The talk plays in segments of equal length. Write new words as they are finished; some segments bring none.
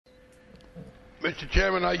Mr.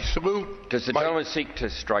 Chairman, I salute... Does the gentleman seek to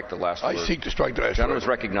strike the last word? I seek to strike the last word. The gentleman is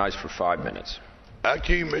recognized for 5 minutes.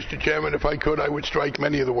 Actually, Mr. Chairman, if I could, I would strike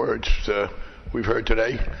many of the words we've heard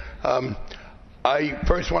today. I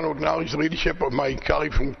first want to acknowledge the leadership of my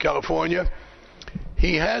colleague from California.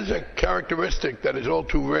 He has a characteristic that is all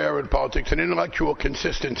too rare in politics, an intellectual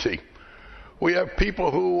consistency. We have people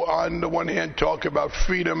who, on the one hand, talk about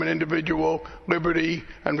freedom and individual liberty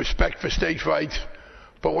and respect for states' rights,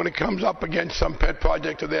 but when it comes up against some pet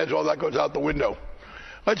project of theirs, all that goes out the window.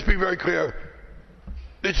 Let's be very clear.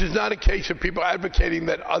 This is not a case of people advocating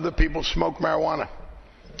that other people smoke marijuana.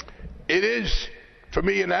 It is, for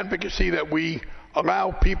me, an advocacy that we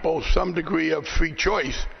allow people some degree of free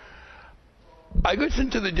choice. I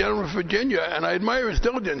listened to the gentleman from Virginia, and I admire his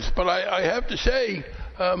diligence, but I have to say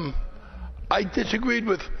I disagreed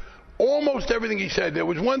with almost everything he said. There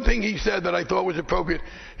was one thing he said that I thought was appropriate.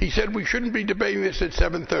 He said we shouldn't be debating this at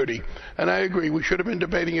 7:30, and I agree. We should have been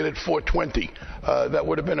debating it at 4:20. That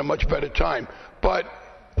would have been a much better time. But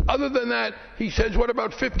other than that, he says, what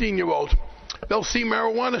about 15-year-olds? They'll see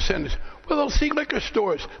marijuana centers. Well, they'll see liquor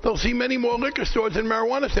stores. They'll see many more liquor stores than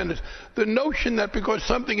marijuana centers. The notion that because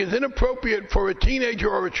something is inappropriate for a teenager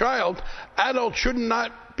or a child, adults should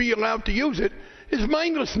not be allowed to use it is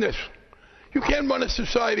mindlessness. You can't run a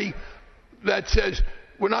society that says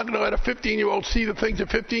we're not going to let a 15-year-old see the things a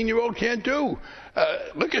 15-year-old can't do.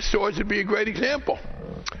 Liquor stores would be a great example.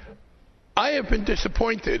 I have been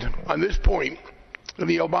disappointed on this point in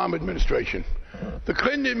the Obama administration. The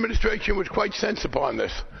Clinton administration was quite sensible on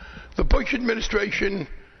this. The Bush administration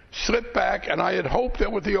slipped back, and I had hoped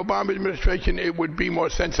that with the Obama administration it would be more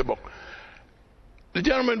sensible. The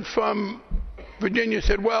gentleman from Virginia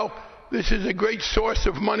said, well, this is a great source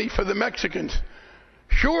of money for the Mexicans.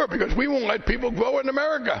 Sure, because we won't let people grow in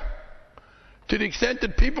America. To the extent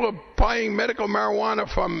that people are buying medical marijuana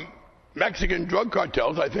from Mexican drug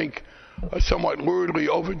cartels, I think a somewhat lordly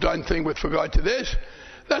overdone thing with regard to this,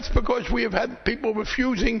 that's because we have had people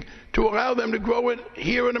refusing to allow them to grow it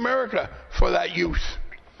here in America for that use.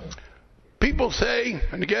 People say,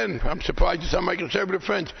 and again, I'm surprised at some of my conservative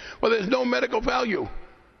friends, well, there's no medical value.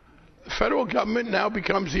 The federal government now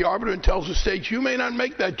becomes the arbiter and tells the states, you may not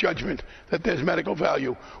make that judgment that there's medical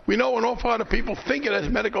value. We know an awful lot of people think it has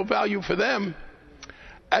medical value for them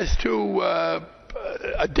as to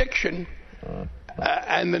addiction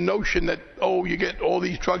and the notion that, oh, you get all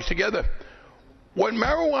these drugs together. What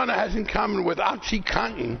marijuana has in common with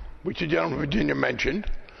OxyContin, which the gentleman from Virginia mentioned,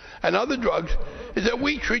 and other drugs, is that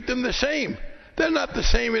we treat them the same. They're not the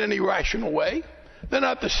same in any rational way. They're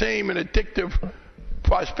not the same in addictive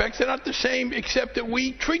prospects. They're not the same except that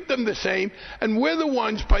we treat them the same, and we're the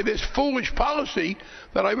ones, by this foolish policy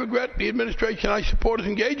that I regret the administration I support is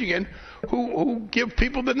engaging in, who give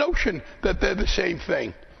people the notion that they're the same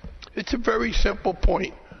thing. It's a very simple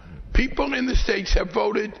point. People in the states have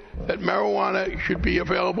voted that marijuana should be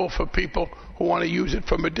available for people who want to use it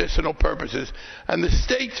for medicinal purposes, and the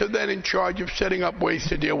states are then in charge of setting up ways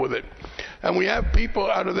to deal with it. And we have people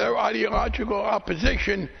out of their ideological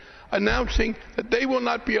opposition announcing that they will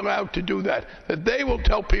not be allowed to do that, that they will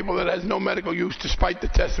tell people that it has no medical use despite the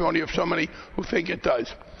testimony of so many who think it does.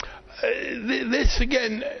 This,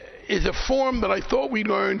 again, is a form that I thought we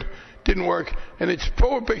learned didn't work, and it's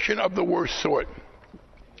prohibition of the worst sort.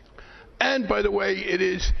 And, by the way, it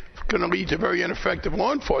is going to lead to very ineffective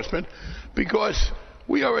law enforcement because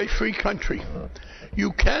we are a free country.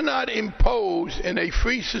 You cannot impose in a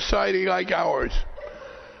free society like ours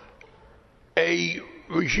a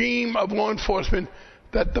regime of law enforcement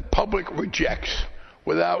that the public rejects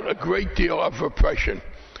without a great deal of repression.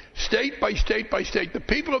 State by state by state, the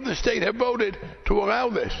people of the state have voted to allow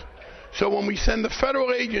this. So when we send the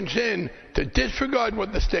federal agents in to disregard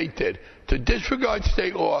what the state did, to disregard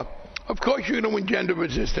state law, of course you're going to engender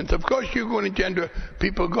resistance. Of course you're going to engender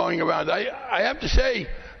people going around. I have to say,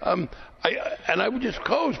 and I would just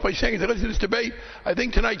close by saying, as I listen to this debate, I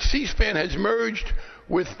think tonight C-SPAN has merged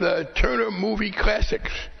with the Turner Movie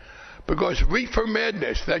Classics, because Reefer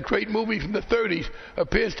Madness, that great movie from the 30s,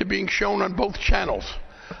 appears to be being shown on both channels.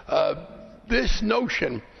 This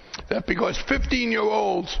notion that because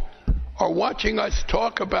 15-year-olds are watching us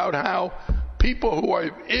talk about how people who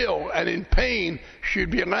are ill and in pain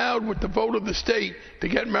should be allowed with the vote of the state to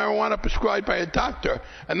get marijuana prescribed by a doctor,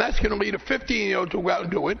 and that's going to lead a 15-year-old to go out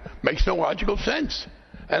and do it, makes no logical sense.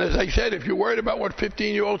 And as I said, if you're worried about what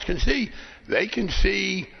 15-year-olds can see, they can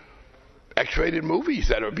see X-rated movies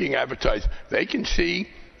that are being advertised. They can see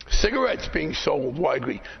cigarettes being sold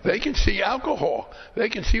widely. They can see alcohol. They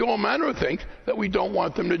can see all manner of things that we don't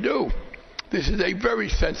want them to do. This is a very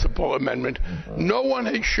sensible amendment. No one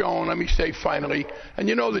has shown, let me say finally, and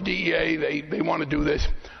you know the DEA, they want to do this.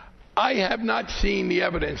 I have not seen the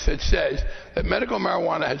evidence that says that medical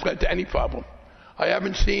marijuana has led to any problem. I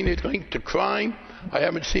haven't seen it linked to crime. I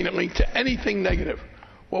haven't seen it linked to anything negative.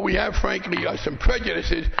 What we have, frankly, are some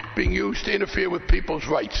prejudices being used to interfere with people's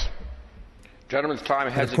rights. Gentleman's time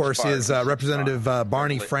has expired. Of course, expired. is Representative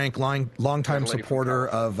Barney Frank, longtime supporter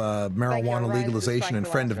of marijuana legalization and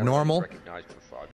friend of normal.